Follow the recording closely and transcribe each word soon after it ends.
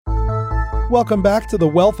Welcome back to the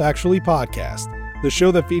Wealth Actually podcast, the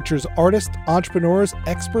show that features artists, entrepreneurs,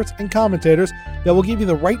 experts, and commentators that will give you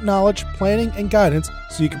the right knowledge, planning, and guidance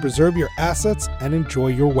so you can preserve your assets and enjoy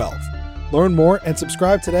your wealth. Learn more and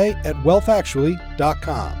subscribe today at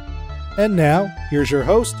wealthactually.com. And now, here's your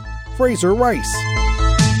host, Fraser Rice.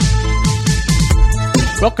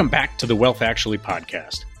 Welcome back to the Wealth Actually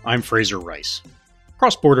podcast. I'm Fraser Rice.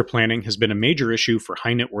 Cross-border planning has been a major issue for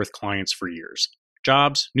high-net-worth clients for years.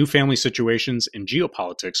 Jobs, new family situations, and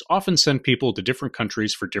geopolitics often send people to different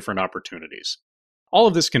countries for different opportunities. All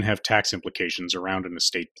of this can have tax implications around an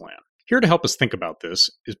estate plan. Here to help us think about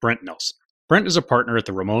this is Brent Nelson. Brent is a partner at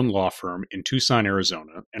the Ramon Law Firm in Tucson,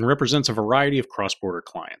 Arizona, and represents a variety of cross-border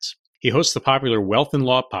clients. He hosts the popular Wealth and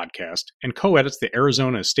Law podcast and co-edits the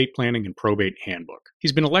Arizona Estate Planning and Probate Handbook.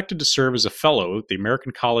 He's been elected to serve as a fellow at the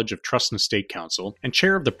American College of Trust and Estate Counsel and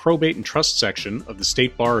chair of the Probate and Trust section of the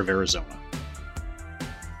State Bar of Arizona.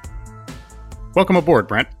 Welcome aboard,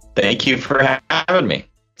 Brent. Thank you for having me.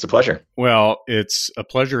 It's a pleasure. Well, it's a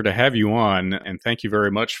pleasure to have you on, and thank you very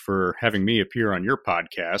much for having me appear on your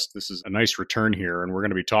podcast. This is a nice return here, and we're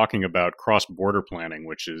going to be talking about cross-border planning,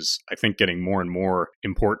 which is, I think, getting more and more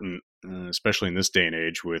important, especially in this day and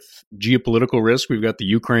age with geopolitical risk. We've got the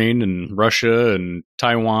Ukraine and Russia and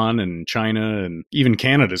Taiwan and China, and even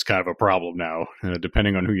Canada's kind of a problem now,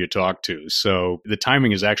 depending on who you talk to. So the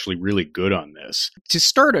timing is actually really good on this. To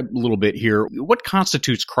start a little bit here, what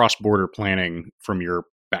constitutes cross-border planning from your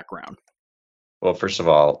background? Well, first of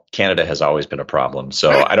all, Canada has always been a problem.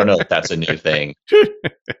 So I don't know if that's a new thing.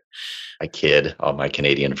 I kid all my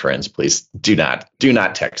Canadian friends. Please do not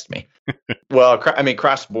text me. Well,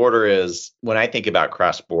 cross-border is, when I think about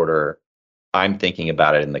cross-border, I'm thinking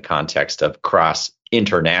about it in the context of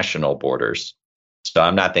cross-international borders. So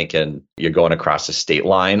I'm not thinking you're going across a state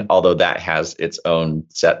line, although that has its own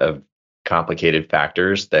set of complicated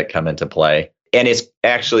factors that come into play. And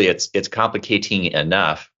it's complicating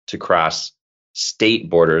enough to cross state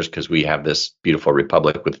borders because we have this beautiful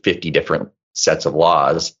republic with 50 different sets of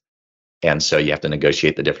laws. And so you have to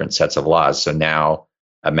negotiate the different sets of laws. So now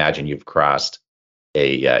imagine you've crossed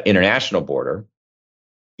a international border.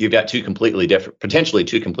 You've got potentially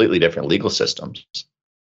two completely different legal systems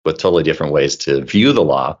with totally different ways to view the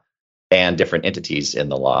law and different entities in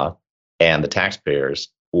the law and the taxpayers,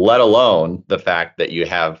 let alone the fact that you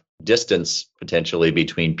have distance potentially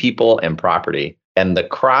between people and property. And the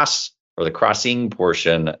crossing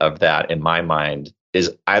portion of that, in my mind,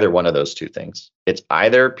 is either one of those two things. It's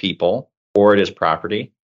either people or it is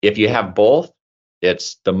property. If you have both,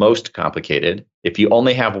 it's the most complicated. If you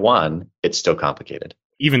only have one, it's still complicated.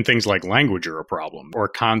 Even things like language are a problem, or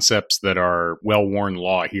concepts that are well-worn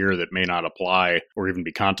law here that may not apply or even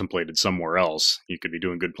be contemplated somewhere else. You could be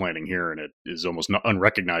doing good planning here and it is almost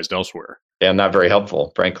unrecognized elsewhere. And not very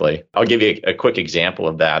helpful, frankly. I'll give you a quick example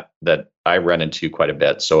of that I run into quite a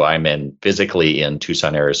bit. So I'm physically in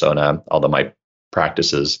Tucson, Arizona, although my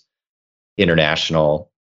practice is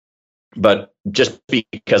international. But just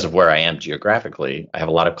because of where I am geographically, I have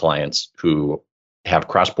a lot of clients who have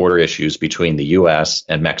cross-border issues between the U.S.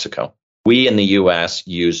 and Mexico. We in the U.S.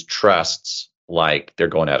 use trusts like they're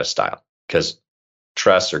going out of style because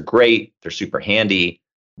trusts are great, they're super handy,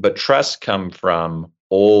 but trusts come from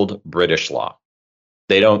old British law.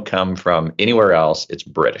 They don't come from anywhere else. It's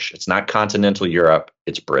British. It's not continental Europe,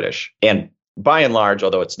 it's British. And by and large,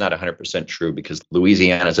 although it's not 100% true because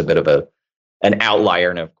Louisiana is a bit of an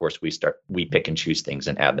outlier, and of course we pick and choose things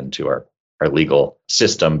and add them to our legal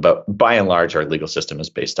system. But by and large, our legal system is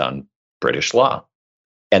based on British law.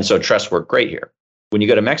 And so trusts work great here. When you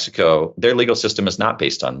go to Mexico, their legal system is not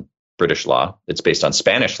based on British law. It's based on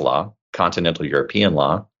Spanish law, continental European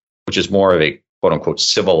law, which is more of a quote unquote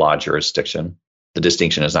civil law jurisdiction. The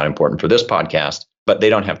distinction is not important for this podcast, but they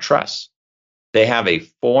don't have trusts. They have a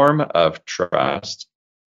form of trust.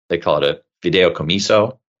 They call it a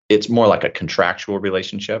fideicomiso. It's more like a contractual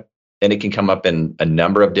relationship. And it can come up in a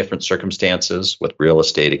number of different circumstances. With real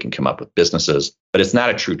estate, it can come up with businesses, but it's not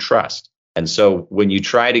a true trust. And so when you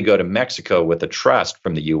try to go to Mexico with a trust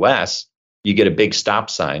from the US, you get a big stop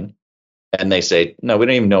sign and they say, no, we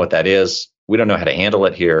don't even know what that is. We don't know how to handle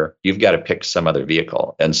it here. You've got to pick some other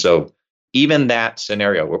vehicle. And so even that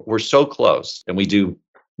scenario, we're so close, and we do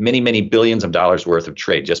many, many billions of dollars worth of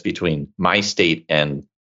trade just between my state and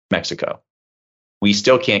Mexico. We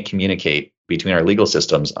still can't communicate between our legal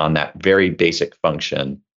systems on that very basic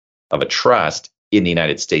function of a trust in the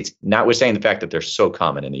United States, notwithstanding the fact that they're so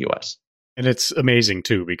common in the US. And it's amazing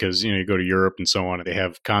too, because, you go to Europe and so on, and they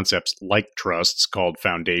have concepts like trusts called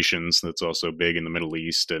foundations. That's also big in the Middle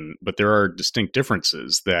East. But there are distinct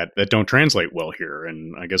differences that don't translate well here.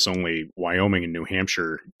 And I guess only Wyoming and New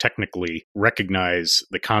Hampshire technically recognize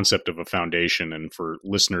the concept of a foundation. And for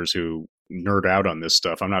listeners who nerd out on this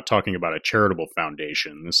stuff, I'm not talking about a charitable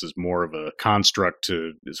foundation. This is more of a construct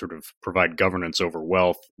to sort of provide governance over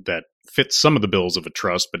wealth that fits some of the bills of a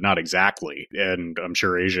trust, but not exactly. And I'm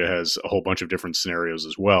sure Asia has a whole bunch of different scenarios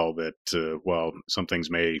as well that, while some things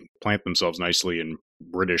may plant themselves nicely in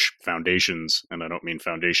British foundations, and I don't mean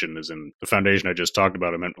foundation as in the foundation I just talked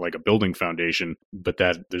about, I meant like a building foundation, but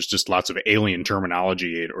that there's just lots of alien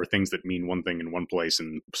terminology or things that mean one thing in one place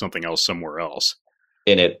and something else somewhere else.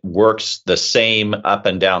 And it works the same up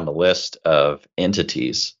and down the list of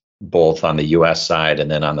entities, both on the US side and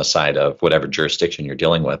then on the side of whatever jurisdiction you're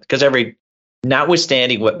dealing with. Because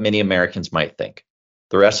notwithstanding what many Americans might think,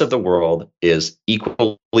 the rest of the world is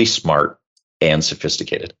equally smart and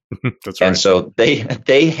sophisticated. That's right. And so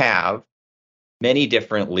they have many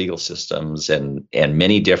different legal systems and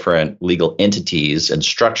many different legal entities and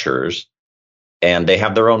structures. And they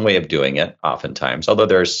have their own way of doing it oftentimes, although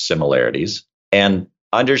there's similarities. And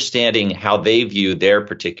understanding how they view their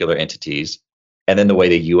particular entities, and then the way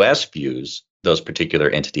the US views those particular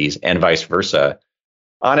entities, and vice versa,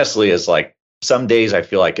 honestly, is like some days I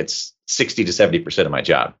feel like it's 60 to 70% of my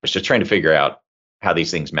job. It's just trying to figure out how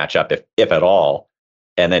these things match up, if at all,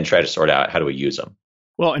 and then try to sort out how do we use them.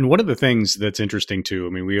 Well, and one of the things that's interesting too,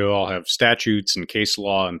 I mean, we all have statutes and case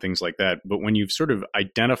law and things like that, but when you've sort of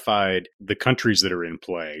identified the countries that are in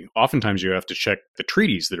play, oftentimes you have to check the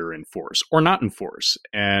treaties that are in force or not in force.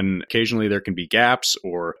 And occasionally there can be gaps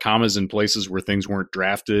or commas in places where things weren't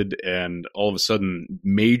drafted, and all of a sudden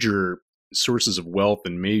major sources of wealth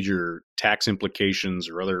and major tax implications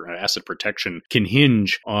or other asset protection can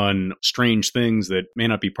hinge on strange things that may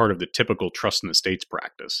not be part of the typical trust and estates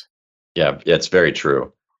practice. Yeah, it's very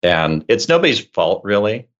true. And it's nobody's fault,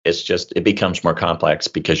 really. It's just it becomes more complex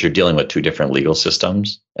because you're dealing with two different legal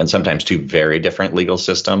systems and sometimes two very different legal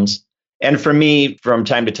systems. And for me, from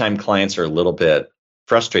time to time, clients are a little bit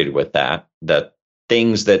frustrated with that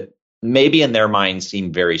things that maybe in their mind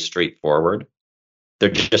seem very straightforward, they're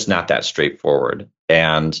just not that straightforward.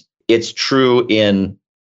 And it's true in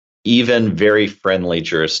even very friendly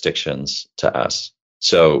jurisdictions to us.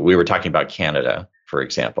 So we were talking about Canada, for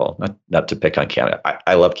example, not to pick on Canada.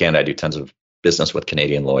 I love Canada. I do tons of business with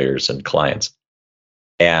Canadian lawyers and clients.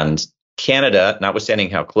 And Canada, notwithstanding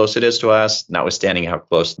how close it is to us, notwithstanding how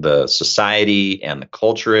close the society and the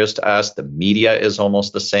culture is to us, the media is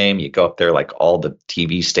almost the same. You go up there, like all the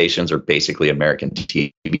TV stations are basically American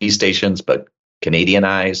TV stations, but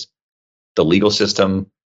Canadianized. The legal system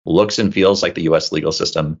looks and feels like the US legal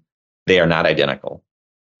system. They are not identical.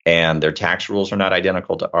 And their tax rules are not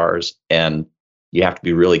identical to ours. And you have to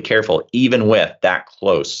be really careful, even with that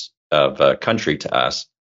close of a country to us,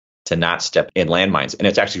 to not step in landmines. And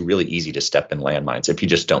it's actually really easy to step in landmines if you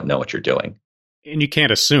just don't know what you're doing. And you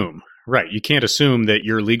can't assume. Right. You can't assume that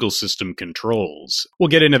your legal system controls. We'll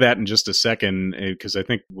get into that in just a second, because I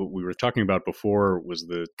think what we were talking about before was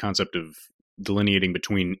the concept of delineating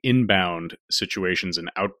between inbound situations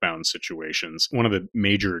and outbound situations. One of the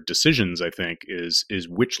major decisions, I think, is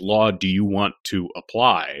which law do you want to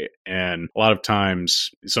apply? And a lot of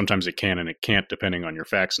times, sometimes it can and it can't, depending on your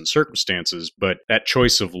facts and circumstances. But that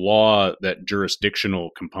choice of law, that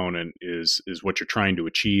jurisdictional component is what you're trying to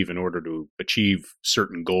achieve in order to achieve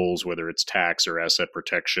certain goals, whether it's tax or asset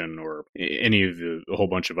protection or any of a whole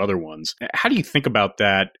bunch of other ones. How do you think about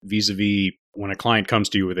that vis-a-vis when a client comes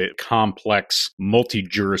to you with a complex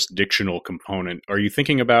multi-jurisdictional component? Are you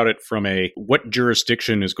thinking about it from what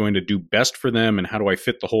jurisdiction is going to do best for them and how do I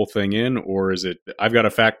fit the whole thing in? Or is it, I've got a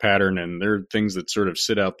fact pattern and there are things that sort of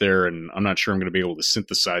sit out there and I'm not sure I'm going to be able to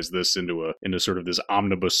synthesize this into sort of this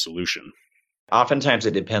omnibus solution? Oftentimes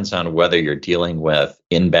it depends on whether you're dealing with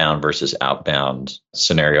inbound versus outbound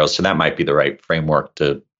scenarios. So that might be the right framework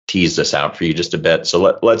to tease this out for you just a bit.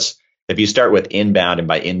 So let's, if you start with inbound, and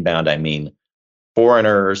by inbound, I mean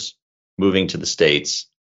foreigners moving to the States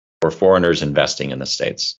or foreigners investing in the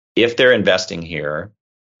States. If they're investing here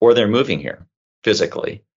or they're moving here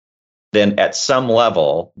physically, then at some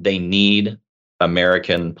level, they need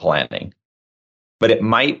American planning. But it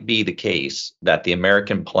might be the case that the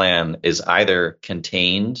American plan is either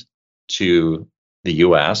contained to the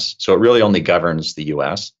US, so it really only governs the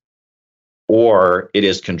US, or it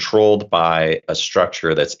is controlled by a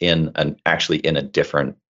structure that's actually in a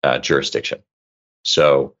different jurisdiction.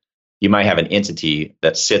 So you might have an entity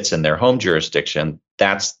that sits in their home jurisdiction.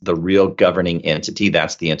 That's the real governing entity.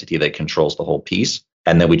 That's the entity that controls the whole piece.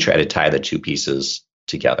 And then we try to tie the two pieces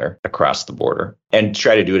together across the border and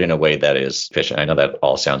try to do it in a way that is efficient. I know that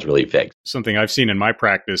all sounds really vague. Something I've seen in my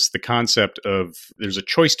practice, the concept of there's a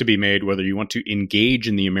choice to be made whether you want to engage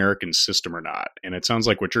in the American system or not. And it sounds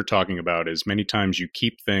like what you're talking about is many times you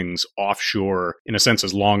keep things offshore in a sense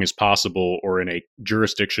as long as possible, or in a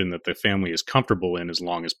jurisdiction that the family is comfortable in as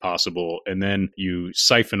long as possible. And then you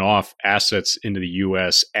siphon off assets into the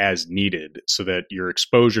U.S. as needed so that your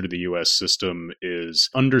exposure to the U.S. system is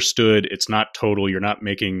understood. It's not total. You're not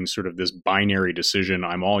making sort of this binary decision,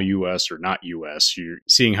 I'm all US or not US. You're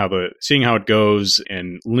seeing how it goes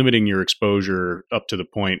and limiting your exposure up to the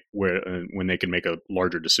point where when they can make a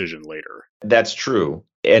larger decision later. That's true.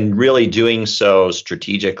 And really doing so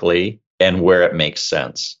strategically and where it makes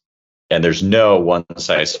sense. And there's no one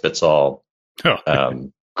size fits all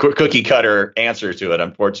cookie cutter answer to it,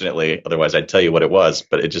 unfortunately. Otherwise, I'd tell you what it was,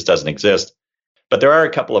 but it just doesn't exist. But there are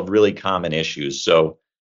a couple of really common issues. So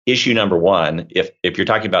issue number one, if you're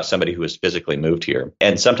talking about somebody who has physically moved here,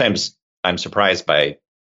 and sometimes I'm surprised by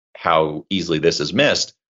how easily this is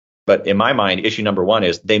missed, but in my mind, issue number one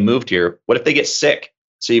is they moved here. What if they get sick?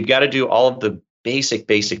 So you've got to do all of the basic,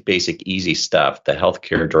 easy stuff, the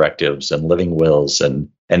healthcare directives and living wills, and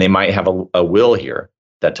they might have a will here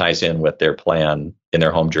that ties in with their plan in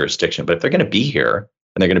their home jurisdiction. But if they're going to be here,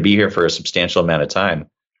 and they're going to be here for a substantial amount of time,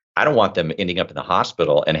 I don't want them ending up in the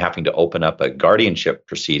hospital and having to open up a guardianship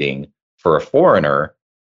proceeding for a foreigner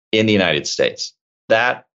in the United States.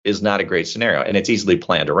 That is not a great scenario, and it's easily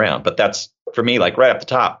planned around. But that's, for me, like right up the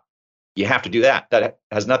top, you have to do that. That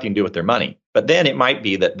has nothing to do with their money. But then it might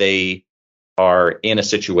be that they are in a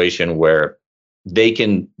situation where they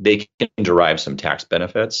can derive some tax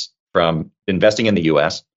benefits from investing in the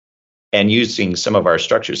U.S. and using some of our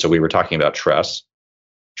structures. So we were talking about trusts.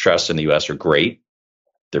 Trusts in the U.S. are great.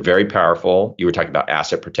 They're very powerful. You were talking about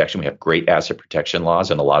asset protection. We have great asset protection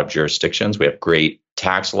laws in a lot of jurisdictions. We have great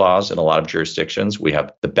tax laws in a lot of jurisdictions. We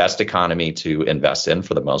have the best economy to invest in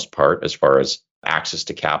for the most part, as far as access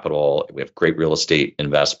to capital. We have great real estate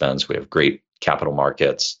investments. We have great capital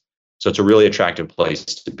markets. So it's a really attractive place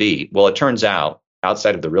to be. Well, it turns out,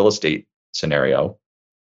 outside of the real estate scenario,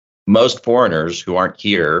 most foreigners who aren't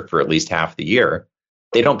here for at least half the year,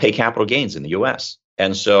 they don't pay capital gains in the U.S.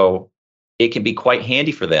 And so it can be quite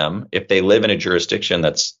handy for them, if they live in a jurisdiction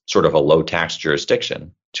that's sort of a low tax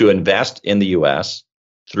jurisdiction, to invest in the U.S.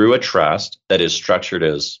 through a trust that is structured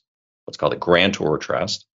as what's called a grantor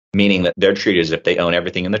trust, meaning that they're treated as if they own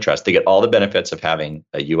everything in the trust. They get all the benefits of having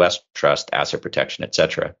a U.S. trust, asset protection, et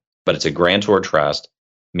cetera. But it's a grantor trust,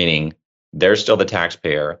 meaning they're still the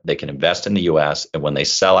taxpayer. They can invest in the U.S. And when they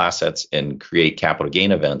sell assets and create capital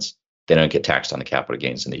gain events, they don't get taxed on the capital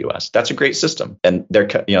gains in the U.S. That's a great system. And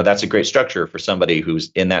that's a great structure for somebody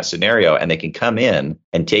who's in that scenario, and they can come in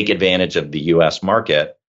and take advantage of the U.S.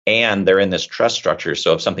 market, and they're in this trust structure.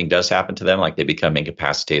 So if something does happen to them, like they become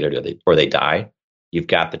incapacitated or they die, you've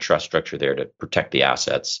got the trust structure there to protect the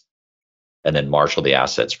assets and then marshal the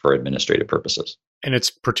assets for administrative purposes. And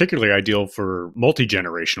it's particularly ideal for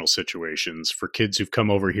multi-generational situations, for kids who've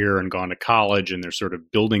come over here and gone to college and they're sort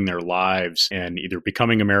of building their lives and either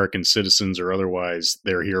becoming American citizens or otherwise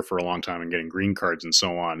they're here for a long time and getting green cards and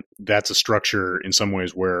so on. That's a structure in some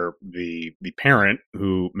ways where the parent,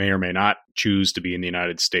 who may or may not choose to be in the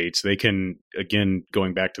United States, they can, again,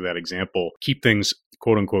 going back to that example, keep things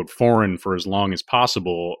quote unquote foreign for as long as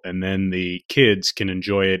possible. And then the kids can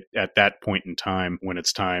enjoy it at that point in time when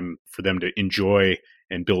it's time for them to enjoy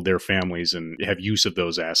and build their families and have use of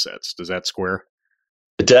those assets. Does that square?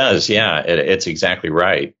 It does. Yeah, it's exactly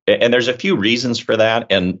right. And there's a few reasons for that.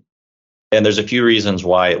 And there's a few reasons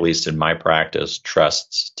why, at least in my practice,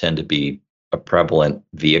 trusts tend to be a prevalent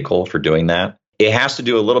vehicle for doing that. It has to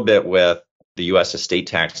do a little bit with the U.S. estate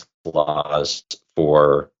tax laws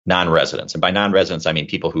for non-residents. And by non-residents, I mean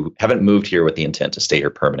people who haven't moved here with the intent to stay here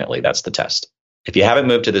permanently. That's the test. If you haven't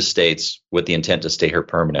moved to the States with the intent to stay here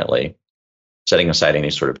permanently, setting aside any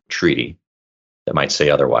sort of treaty that might say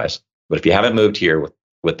otherwise, but if you haven't moved here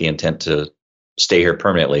with the intent to stay here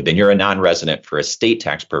permanently, then you're a non-resident for estate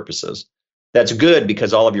tax purposes. That's good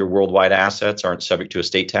because all of your worldwide assets aren't subject to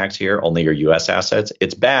estate tax here, only your U.S. assets.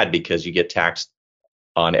 It's bad because you get taxed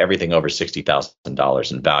on everything over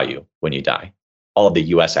 $60,000 in value when you die. All of the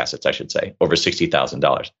U.S. assets, I should say, over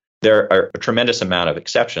 $60,000. There are a tremendous amount of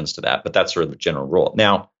exceptions to that, but that's sort of the general rule.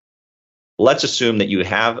 Now, let's assume that you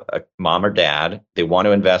have a mom or dad. They want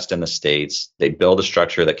to invest in the States. They build a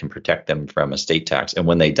structure that can protect them from estate tax. And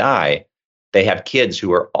when they die, they have kids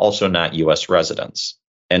who are also not U.S. residents.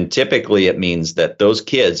 And typically it means that those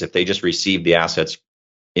kids, if they just receive the assets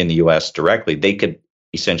in the U.S. directly, they could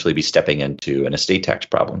essentially be stepping into an estate tax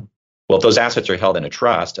problem. Well, if those assets are held in a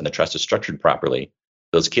trust and the trust is structured properly,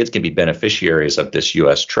 those kids can be beneficiaries of this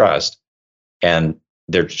U.S. trust, and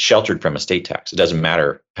they're sheltered from estate tax. It doesn't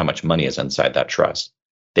matter how much money is inside that trust.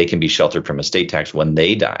 They can be sheltered from estate tax when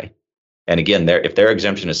they die. And again, if their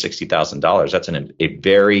exemption is $60,000, that's a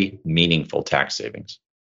very meaningful tax savings.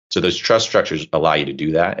 So those trust structures allow you to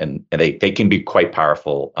do that, and they can be quite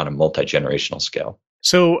powerful on a multi-generational scale.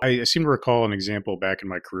 So I seem to recall an example back in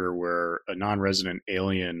my career where a non-resident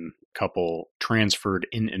alien couple transferred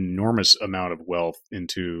an enormous amount of wealth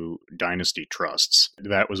into dynasty trusts.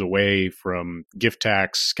 That was away from gift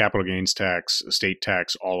tax, capital gains tax, estate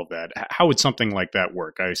tax, all of that. How would something like that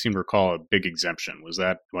work? I seem to recall a big exemption. Was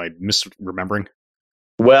that, am I misremembering?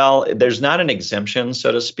 Well, there's not an exemption,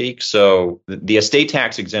 so to speak. So the estate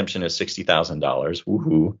tax exemption is $60,000.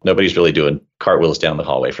 Woohoo. Nobody's really doing cartwheels down the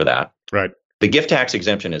hallway for that. Right. The gift tax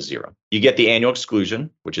exemption is zero. You get the annual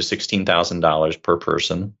exclusion, which is $16,000 per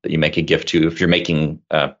person that you make a gift to. If you're making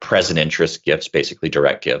present interest gifts, basically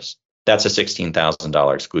direct gifts, that's a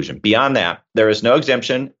 $16,000 exclusion. Beyond that, there is no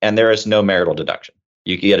exemption and there is no marital deduction.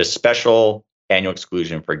 You can get a special annual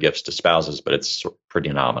exclusion for gifts to spouses, but it's pretty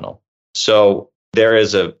nominal. So there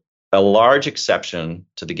is a large exception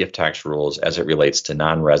to the gift tax rules as it relates to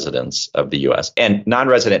non-residents of the U.S. and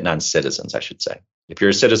non-resident non-citizens, I should say. If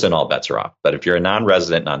you're a citizen, all bets are off. But if you're a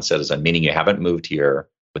non-resident non-citizen, meaning you haven't moved here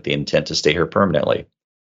with the intent to stay here permanently,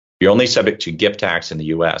 you're only subject to gift tax in the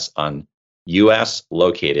U.S. on U.S.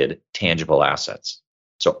 located tangible assets.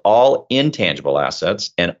 So all intangible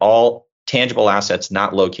assets and all tangible assets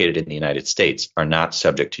not located in the United States are not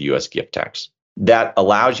subject to U.S. gift tax. That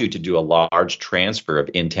allows you to do a large transfer of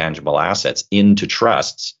intangible assets into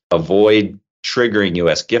trusts, avoid triggering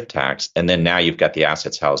U.S. gift tax, and then now you've got the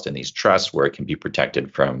assets housed in these trusts where it can be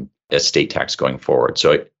protected from estate tax going forward.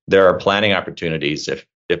 So there are planning opportunities if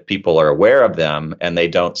people are aware of them and they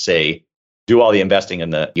don't say, do all the investing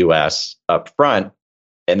in the U.S. up front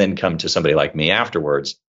and then come to somebody like me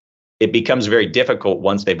afterwards. It becomes very difficult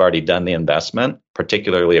once they've already done the investment,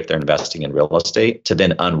 particularly if they're investing in real estate, to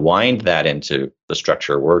then unwind that into the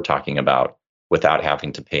structure we're talking about without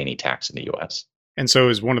having to pay any tax in the U.S. And so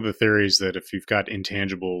is one of the theories that if you've got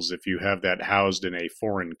intangibles, if you have that housed in a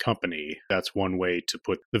foreign company, that's one way to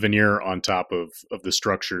put the veneer on top of the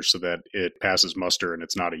structure so that it passes muster and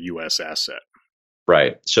it's not a U.S. asset.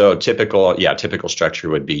 Right. So typical structure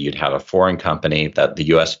would be you'd have a foreign company that the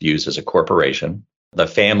U.S. views as a corporation. The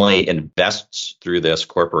family invests through this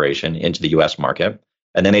corporation into the U.S. market,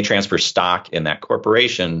 and then they transfer stock in that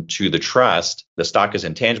corporation to the trust. The stock is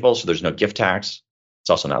intangible, so there's no gift tax. It's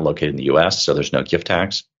also not located in the U.S., so there's no gift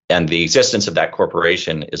tax. And the existence of that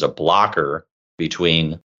corporation is a blocker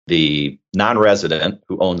between the non-resident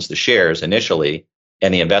who owns the shares initially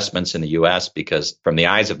and the investments in the U.S., because from the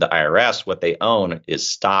eyes of the IRS, what they own is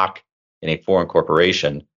stock in a foreign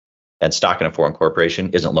corporation. And stock in a foreign corporation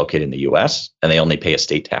isn't located in the U.S., and they only pay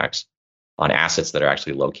estate tax on assets that are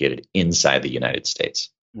actually located inside the United States.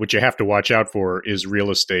 What you have to watch out for is real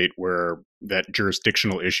estate where that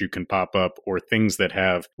jurisdictional issue can pop up, or things that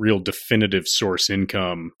have real definitive source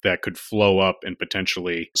income that could flow up and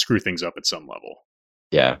potentially screw things up at some level.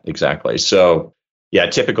 Yeah, exactly. So, yeah,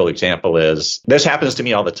 a typical example is, this happens to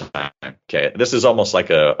me all the time. Okay, this is almost like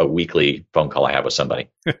a weekly phone call I have with somebody.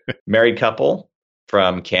 Married couple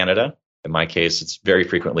from Canada. In my case, it's very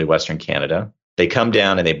frequently Western Canada. They come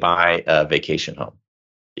down and they buy a vacation home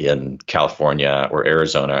in California or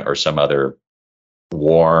Arizona or some other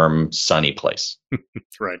warm, sunny place.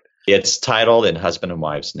 That's right. It's titled in husband and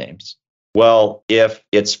wife's names. Well, if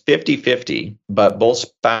it's 50-50, but both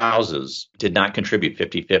spouses did not contribute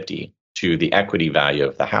 50-50 to the equity value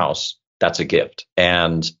of the house, that's a gift.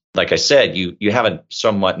 And like I said, you have a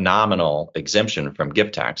somewhat nominal exemption from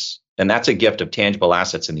gift tax, and that's a gift of tangible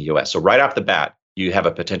assets in the U.S. So right off the bat, you have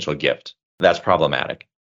a potential gift. That's problematic.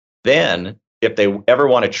 Then, if they ever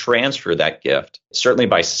want to transfer that gift, certainly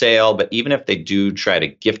by sale, but even if they do try to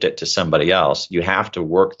gift it to somebody else, you have to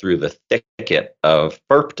work through the thicket of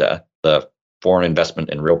FIRPTA, the Foreign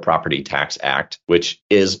Investment in Real Property Tax Act, which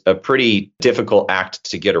is a pretty difficult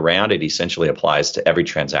act to get around. It essentially applies to every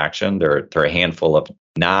transaction. There are a handful of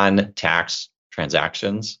non-tax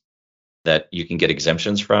transactions that you can get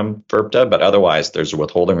exemptions from FIRPTA, but otherwise there's a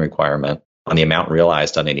withholding requirement on the amount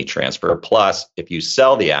realized on any transfer. Plus, if you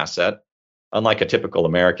sell the asset, unlike a typical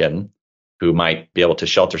American who might be able to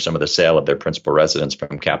shelter some of the sale of their principal residence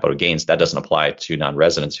from capital gains, that doesn't apply to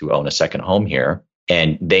non-residents who own a second home here.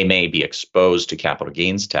 And they may be exposed to capital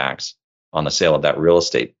gains tax on the sale of that real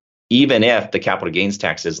estate, even if the capital gains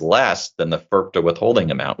tax is less than the FIRPTA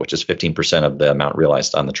withholding amount, which is 15% of the amount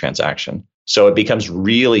realized on the transaction. So it becomes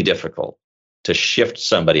really difficult to shift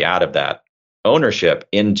somebody out of that ownership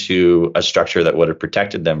into a structure that would have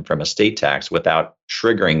protected them from estate tax without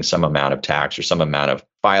triggering some amount of tax or some amount of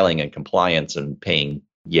filing and compliance and paying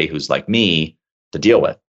yahoos like me to deal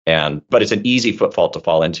with. But it's an easy footfall to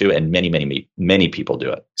fall into, and many people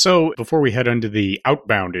do it. So before we head into the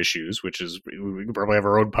outbound issues, which is, we can probably have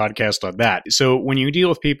our own podcast on that. So when you deal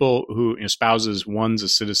with people who, spouses, one's a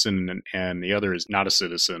citizen and the other is not a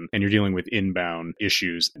citizen, and you're dealing with inbound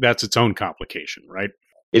issues, that's its own complication, right?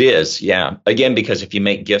 It is, yeah. Again, because if you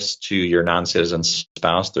make gifts to your non-citizen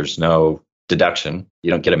spouse, there's no deduction.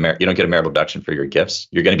 You don't get a marital deduction for your gifts.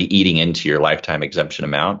 You're going to be eating into your lifetime exemption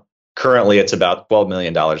amount. Currently, it's about $12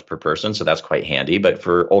 million per person, so that's quite handy. But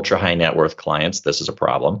for ultra high net worth clients, this is a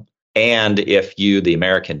problem. And if you, the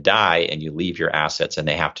American, die and you leave your assets and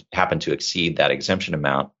they happen to exceed that exemption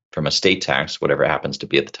amount from estate tax, whatever it happens to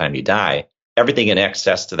be at the time you die, everything in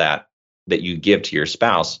excess to that you give to your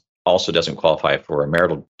spouse also doesn't qualify for a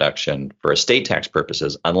marital deduction for estate tax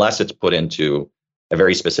purposes unless it's put into a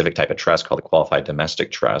very specific type of trust called the qualified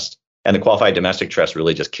domestic trust. And the qualified domestic trust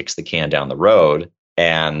really just kicks the can down the road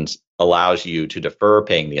and allows you to defer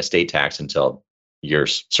paying the estate tax until your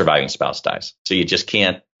surviving spouse dies. So you just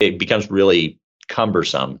can't, it becomes really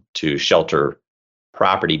cumbersome to shelter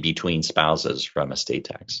property between spouses from estate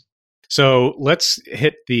tax. So let's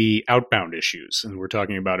hit the outbound issues. And we're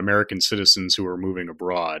talking about American citizens who are moving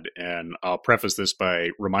abroad. And I'll preface this by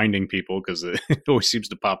reminding people, because it always seems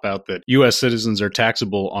to pop out, that U.S. citizens are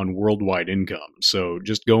taxable on worldwide income. So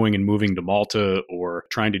just going and moving to Malta or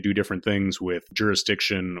trying to do different things with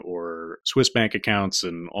jurisdiction or Swiss bank accounts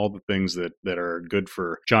and all the things that are good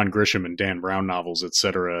for John Grisham and Dan Brown novels, et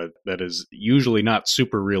cetera, that is usually not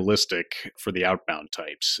super realistic for the outbound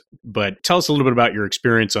types. But tell us a little bit about your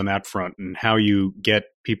experience on that front and how you get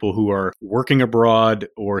people who are working abroad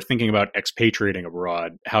or thinking about expatriating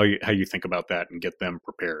abroad, how you think about that and get them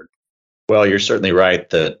prepared. Well, you're certainly right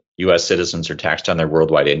that U.S. citizens are taxed on their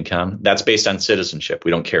worldwide income. That's based on citizenship.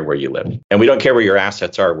 We don't care where you live. And we don't care where your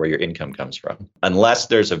assets are, where your income comes from. Unless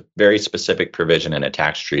there's a very specific provision in a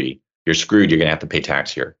tax treaty, you're screwed. You're going to have to pay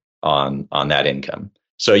tax here on that income.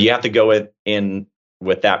 So you have to go in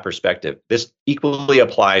with that perspective. This equally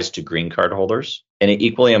applies to green card holders, and it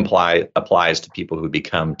equally applies to people who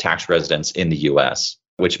become tax residents in the U.S.,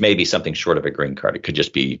 which may be something short of a green card. It could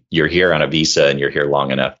just be you're here on a visa and you're here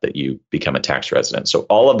long enough that you become a tax resident. So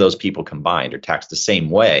all of those people combined are taxed the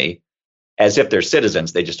same way as if they're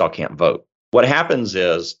citizens. They just all can't vote. What happens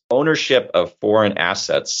is ownership of foreign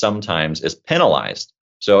assets sometimes is penalized.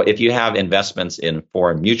 So if you have investments in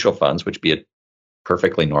foreign mutual funds, which would be a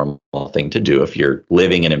perfectly normal thing to do if you're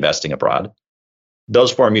living and investing abroad,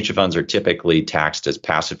 those foreign mutual funds are typically taxed as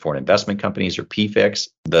passive foreign investment companies, or PFICs.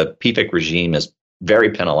 The PFIC regime is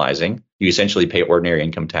very penalizing. You essentially pay ordinary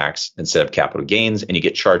income tax instead of capital gains, and you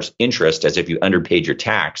get charged interest as if you underpaid your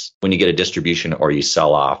tax when you get a distribution or you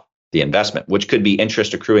sell off the investment, which could be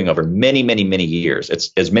interest accruing over many, many, many years.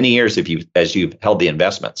 It's as many years as you've held the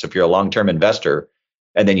investment. So if you're a long-term investor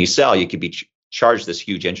and then you sell, you could be charged this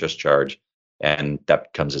huge interest charge, and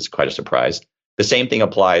that comes as quite a surprise. The same thing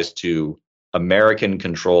applies to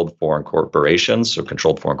American-controlled foreign corporations. So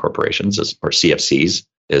controlled foreign corporations, or CFCs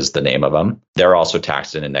is the name of them. They're also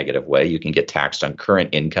taxed in a negative way. You can get taxed on current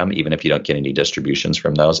income, even if you don't get any distributions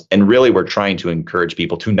from those. And really, we're trying to encourage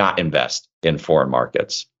people to not invest in foreign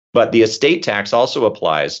markets. But the estate tax also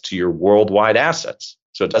applies to your worldwide assets.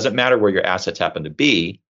 So it doesn't matter where your assets happen to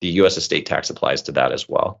be, the U.S. estate tax applies to that as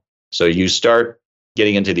well. So you start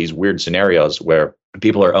getting into these weird scenarios where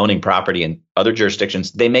people are owning property in other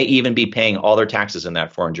jurisdictions. They may even be paying all their taxes in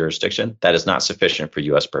that foreign jurisdiction. That is not sufficient for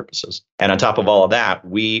U.S. purposes. And on top of all of that,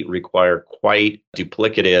 we require quite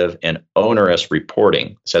duplicative and onerous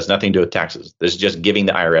reporting. This has nothing to do with taxes. This is just giving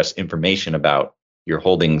the IRS information about your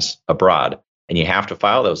holdings abroad. And you have to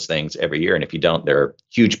file those things every year. And if you don't, there are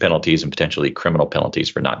huge penalties and potentially criminal penalties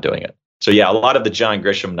for not doing it. So yeah, a lot of the John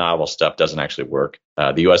Grisham novel stuff doesn't actually work.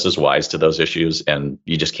 The U.S. is wise to those issues, and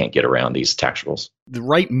you just can't get around these tax rules. The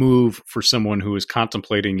right move for someone who is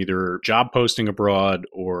contemplating either job posting abroad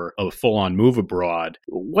or a full-on move abroad,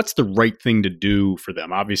 what's the right thing to do for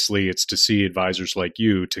them? Obviously, it's to see advisors like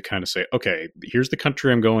you to kind of say, okay, here's the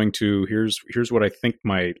country I'm going to. Here's what I think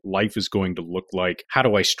my life is going to look like. How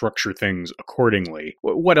do I structure things accordingly?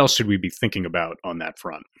 What else should we be thinking about on that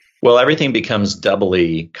front? Well, everything becomes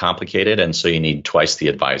doubly complicated, and so you need twice the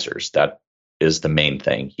advisors. That is the main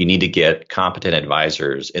thing. You need to get competent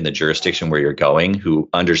advisors in the jurisdiction where you're going who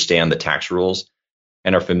understand the tax rules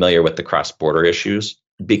and are familiar with the cross-border issues,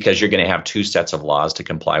 because you're going to have two sets of laws to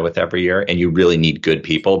comply with every year, and you really need good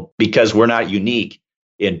people, because we're not unique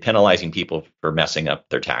in penalizing people for messing up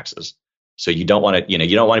their taxes. So you don't want to,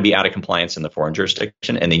 you don't want to be out of compliance in the foreign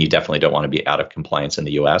jurisdiction, and then you definitely don't want to be out of compliance in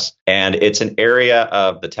the US. And it's an area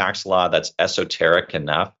of the tax law that's esoteric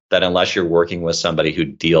enough that unless you're working with somebody who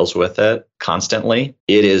deals with it constantly,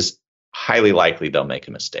 it is highly likely they'll make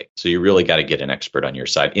a mistake. So you really got to get an expert on your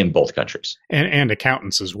side in both countries. And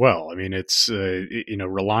accountants as well. I mean, it's,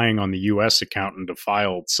 relying on the U.S. accountant to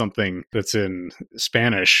file something that's in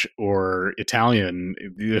Spanish or Italian,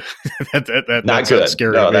 that's good.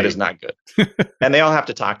 Scary. No, that is not good. And they all have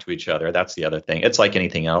to talk to each other. That's the other thing. It's like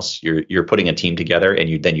anything else. You're putting a team together, and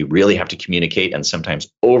you really have to communicate and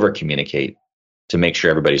sometimes over communicate to make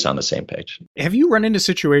sure everybody's on the same page. Have you run into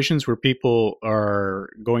situations where people are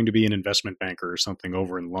going to be an investment banker or something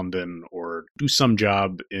over in London or do some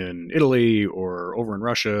job in Italy or over in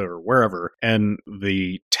Russia or wherever, and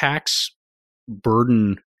the tax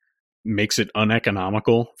burden makes it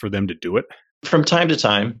uneconomical for them to do it? From time to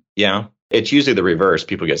time, yeah. It's usually the reverse.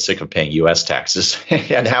 People get sick of paying U.S. taxes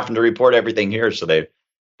and having to report everything here, so they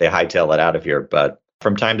hightail it out of here. But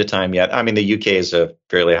from time to time, yeah. I mean, the UK is a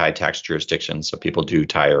fairly high tax jurisdiction, so people do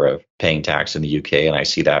tire of paying tax in the UK, and I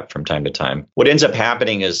see that from time to time. What ends up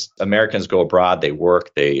happening is Americans go abroad, they work,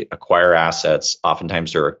 they acquire assets.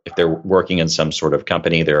 Oftentimes, if they're working in some sort of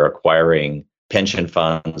company, they're acquiring pension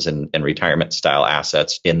funds and retirement style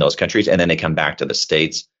assets in those countries, and then they come back to the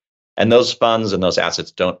States. And those funds and those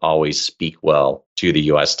assets don't always speak well to the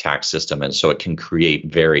U.S. tax system. And so it can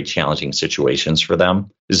create very challenging situations for them.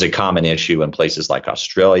 This is a common issue in places like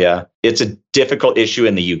Australia. It's a difficult issue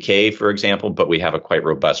in the U.K., for example, but we have a quite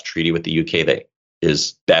robust treaty with the U.K. that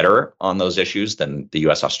is better on those issues than the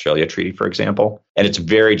U.S.-Australia treaty, for example. And it's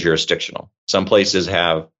very jurisdictional. Some places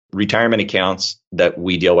have retirement accounts that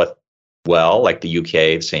we deal with well, like the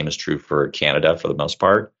U.K. The same is true for Canada for the most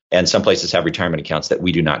part. And some places have retirement accounts that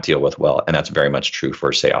we do not deal with well. And that's very much true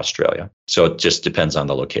for, say, Australia. So it just depends on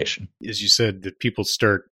the location. As you said, that people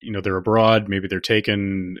start, they're abroad, maybe they're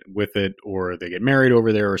taken with it, or they get married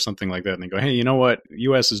over there or something like that. And they go, hey, you know what?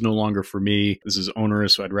 U.S. is no longer for me. This is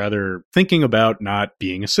onerous. I'd rather thinking about not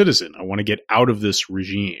being a citizen. I want to get out of this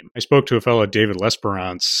regime. I spoke to a fellow, David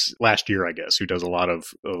L'Esperance, last year, I guess, who does a lot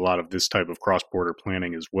of this type of cross-border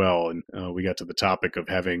planning as well. And we got to the topic of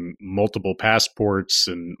having multiple passports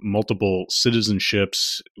and multiple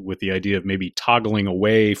citizenships, with the idea of maybe toggling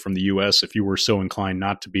away from the U.S. if you were so inclined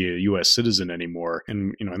not to be a U.S. citizen anymore.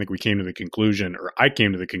 And, I think we came to the conclusion, or I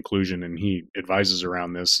came to the conclusion, and he advises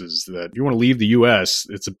around this, is that if you want to leave the U.S.,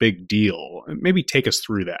 it's a big deal. Maybe take us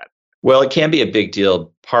through that. Well, it can be a big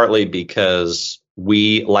deal, partly because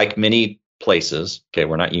we, like many places, okay,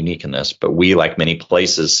 we're not unique in this, but we, like many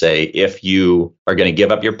places, say if you are going to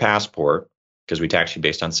give up your passport, because we tax you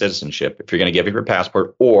based on citizenship, if you're going to give up your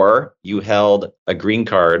passport, or you held a green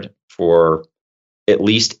card for at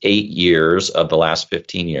least 8 years of the last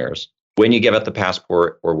 15 years, when you give up the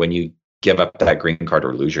passport or when you give up that green card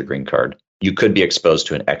or lose your green card, you could be exposed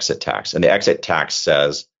to an exit tax. And the exit tax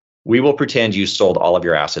says, we will pretend you sold all of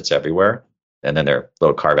your assets everywhere. And then there are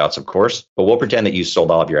little carve outs, of course, but we'll pretend that you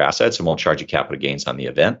sold all of your assets and we'll charge you capital gains on the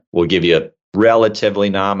event. We'll give you a relatively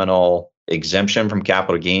nominal exemption from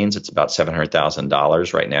capital gains. It's about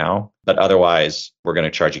 $700,000 right now. But otherwise, we're going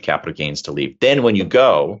to charge you capital gains to leave. Then when you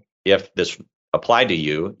go, if this applied to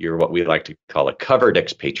you, you're what we like to call a covered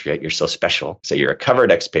expatriate. You're so special. So you're a covered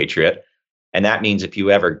expatriate. And that means if you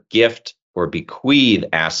ever gift or bequeath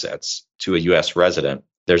assets to a U.S. resident,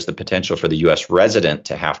 there's the potential for the U.S. resident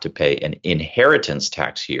to have to pay an inheritance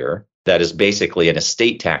tax here that is basically an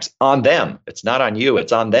estate tax on them. It's not on you.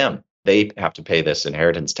 It's on them. They have to pay this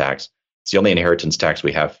inheritance tax. It's the only inheritance tax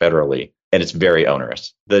we have federally, and it's very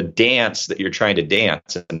onerous. The dance that you're trying to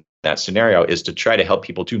dance in that scenario is to try to help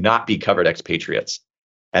people to not be covered expatriates.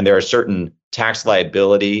 And there are certain tax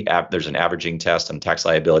liability, there's an averaging test on tax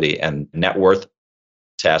liability and net worth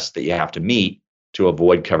tests that you have to meet to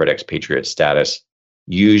avoid covered expatriate status.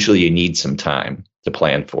 Usually you need some time to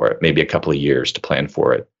plan for it, maybe a couple of years to plan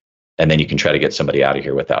for it. And then you can try to get somebody out of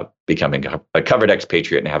here without becoming a covered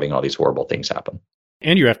expatriate and having all these horrible things happen.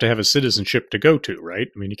 And you have to have a citizenship to go to, right?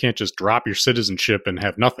 I mean, you can't just drop your citizenship and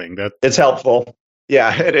have nothing. It's helpful.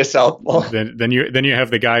 Yeah, it is helpful. Then you have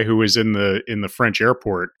the guy who was in the French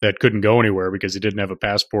airport that couldn't go anywhere because he didn't have a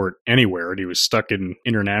passport anywhere and he was stuck in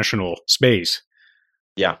international space.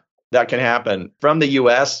 Yeah, that can happen. From the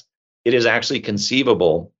U.S., it is actually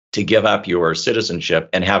conceivable to give up your citizenship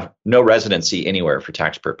and have no residency anywhere for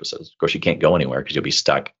tax purposes. Of course, you can't go anywhere because you'll be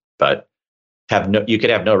stuck, but you could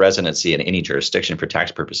have no residency in any jurisdiction for tax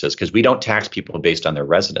purposes because we don't tax people based on their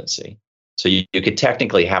residency. So you could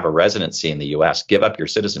technically have a residency in the U.S., give up your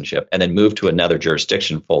citizenship, and then move to another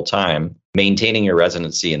jurisdiction full time, maintaining your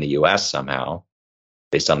residency in the U.S. somehow,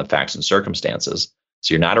 based on the facts and circumstances.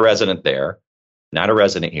 So you're not a resident there, not a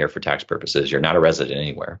resident here for tax purposes. You're not a resident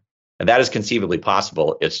anywhere. And that is conceivably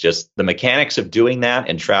possible. It's just the mechanics of doing that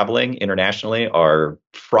and traveling internationally are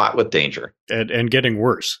fraught with danger. And getting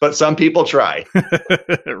worse. But some people try.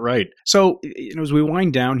 Right. So, as we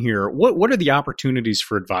wind down here, what are the opportunities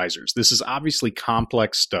for advisors? This is obviously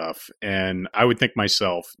complex stuff. And I would think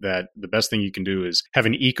myself that the best thing you can do is have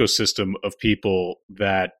an ecosystem of people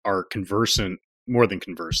that are more than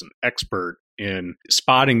conversant, expert in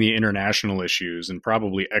spotting the international issues and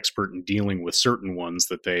probably expert in dealing with certain ones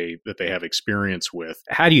that they have experience with.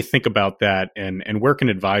 How do you think about that, and where can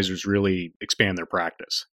advisors really expand their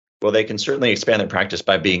practice? Well, they can certainly expand their practice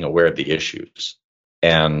by being aware of the issues.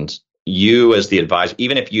 And you as the advisor,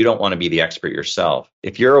 even if you don't want to be the expert yourself,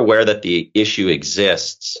 if you're aware that the issue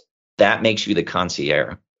exists, that makes you the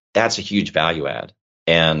concierge. That's a huge value add.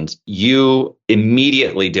 And you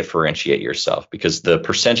immediately differentiate yourself because the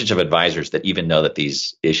percentage of advisors that even know that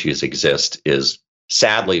these issues exist is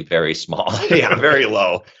sadly very small. Yeah, very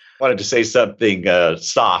low. Wanted to say something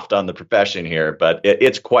soft on the profession here, but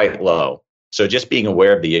it's quite low. So just being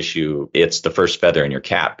aware of the issue, it's the first feather in your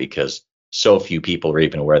cap because so few people are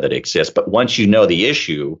even aware that it exists. But once you know the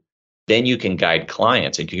issue, then you can guide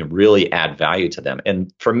clients and you can really add value to them.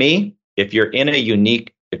 And for me, if you're in a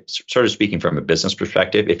unique, sort of speaking from a business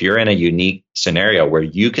perspective, if you're in a unique scenario where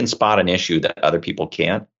you can spot an issue that other people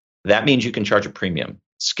can't, that means you can charge a premium.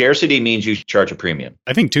 Scarcity means you charge a premium.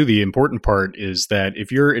 I think, too, the important part is that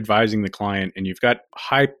if you're advising the client and you've got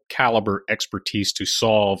high caliber expertise to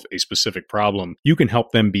solve a specific problem, you can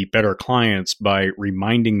help them be better clients by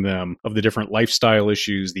reminding them of the different lifestyle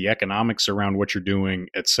issues, the economics around what you're doing,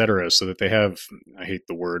 et cetera, so that they have, I hate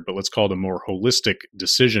the word, but let's call it a more holistic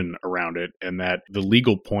decision around it, and that the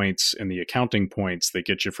legal points and the accounting points that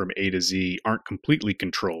get you from A to Z aren't completely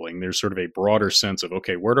controlling. There's sort of a broader sense of,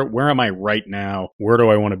 okay, where am I right now? Where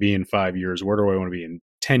do I want to be in 5 years? Where do I want to be in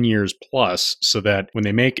 10 years plus, so that when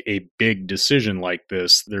they make a big decision like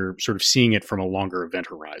this, they're sort of seeing it from a longer event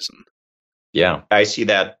horizon. Yeah, I see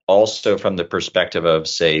that also from the perspective of,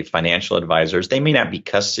 say, financial advisors. They may not be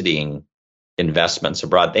custodying investments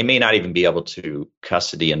abroad. They may not even be able to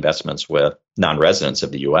custody investments with non-residents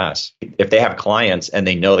of the U.S. If they have clients and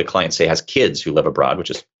they know the client, say, has kids who live abroad,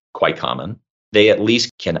 which is quite common, they at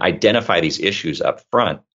least can identify these issues up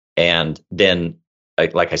front and then,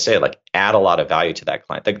 like I say, add a lot of value to that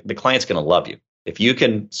client. The client's going to love you. If you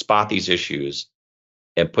can spot these issues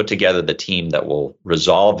and put together the team that will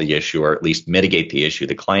resolve the issue or at least mitigate the issue,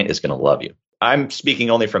 the client is going to love you. I'm speaking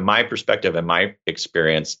only from my perspective and my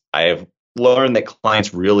experience. I have learned that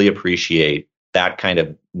clients really appreciate that kind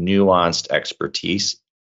of nuanced expertise.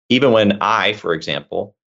 Even when I, for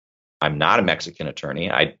example, I'm not a Mexican attorney.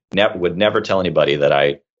 I would never tell anybody that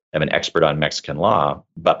I am an expert on Mexican law,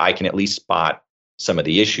 but I can at least spot some of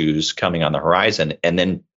the issues coming on the horizon and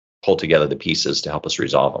then pull together the pieces to help us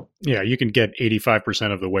resolve them. Yeah, you can get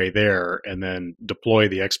 85% of the way there and then deploy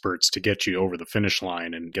the experts to get you over the finish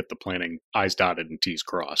line and get the planning I's dotted and T's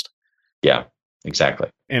crossed. Yeah,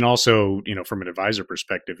 exactly. And also, from an advisor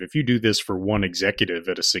perspective, if you do this for one executive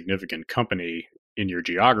at a significant company in your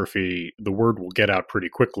geography, the word will get out pretty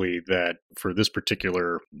quickly that for this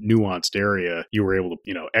particular nuanced area, you were able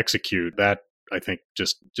to, execute. That, I think,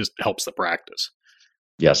 just helps the practice.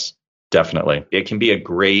 Yes, definitely. It can be a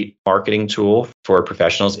great marketing tool for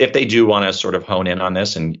professionals if they do want to sort of hone in on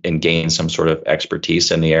this and gain some sort of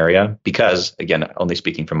expertise in the area. Because, again, only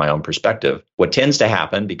speaking from my own perspective, what tends to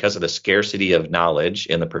happen because of the scarcity of knowledge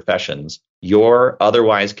in the professions, your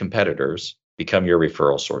otherwise competitors become your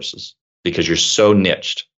referral sources because you're so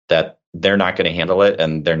niched that they're not going to handle it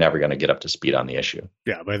and they're never going to get up to speed on the issue.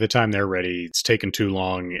 Yeah, by the time they're ready, it's taken too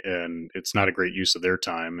long and it's not a great use of their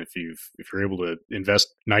time. If you're able to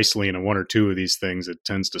invest nicely in one or two of these things, it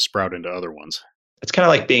tends to sprout into other ones. It's kind of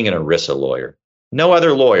like being an ERISA lawyer. No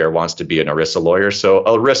other lawyer wants to be an ERISA lawyer, so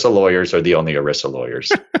ERISA lawyers are the only ERISA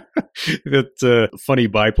lawyers. That's a funny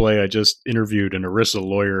byplay. I just interviewed an ERISA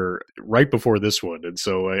lawyer right before this one, and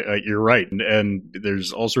so you're right. And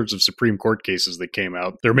there's all sorts of Supreme Court cases that came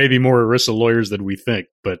out. There may be more ERISA lawyers than we think.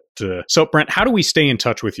 But so, Brent, how do we stay in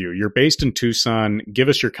touch with you? You're based in Tucson. Give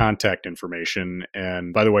us your contact information.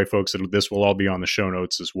 And by the way, folks, this will all be on the show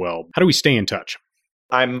notes as well. How do we stay in touch?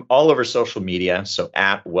 I'm all over social media, so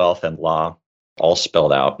at Wealth and Law. All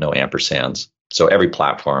spelled out, no ampersands. So every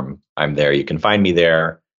platform, I'm there. You can find me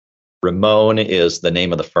there. Ramon is the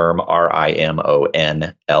name of the firm,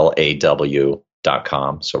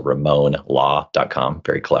 RIMONLAW.com. So RamonLaw.com.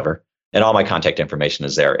 Very clever. And all my contact information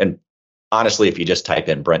is there. And honestly, if you just type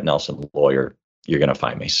in Brent Nelson Lawyer, you're going to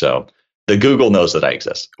find me. So The Google knows that I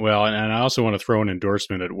exist. Well, and I also want to throw an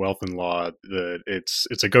endorsement at Wealth and Law.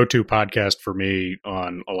 It's a go-to podcast for me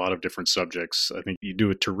on a lot of different subjects. I think you do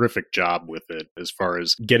a terrific job with it as far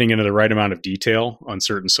as getting into the right amount of detail on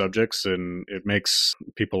certain subjects, and it makes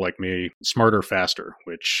people like me smarter faster,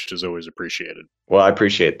 which is always appreciated. Well, I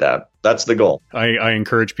appreciate that. That's the goal. I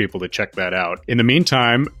encourage people to check that out. In the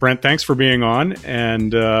meantime, Brent, thanks for being on,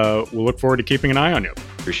 and we'll look forward to keeping an eye on you.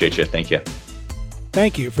 Appreciate you. Thank you.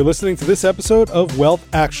 Thank you for listening to this episode of Wealth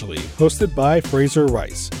Actually, hosted by Fraser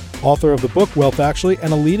Rice, author of the book Wealth Actually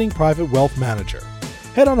and a leading private wealth manager.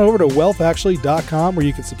 Head on over to wealthactually.com where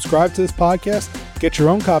you can subscribe to this podcast, get your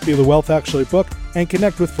own copy of the Wealth Actually book, and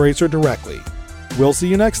connect with Fraser directly. We'll see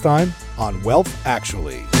you next time on Wealth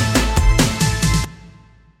Actually.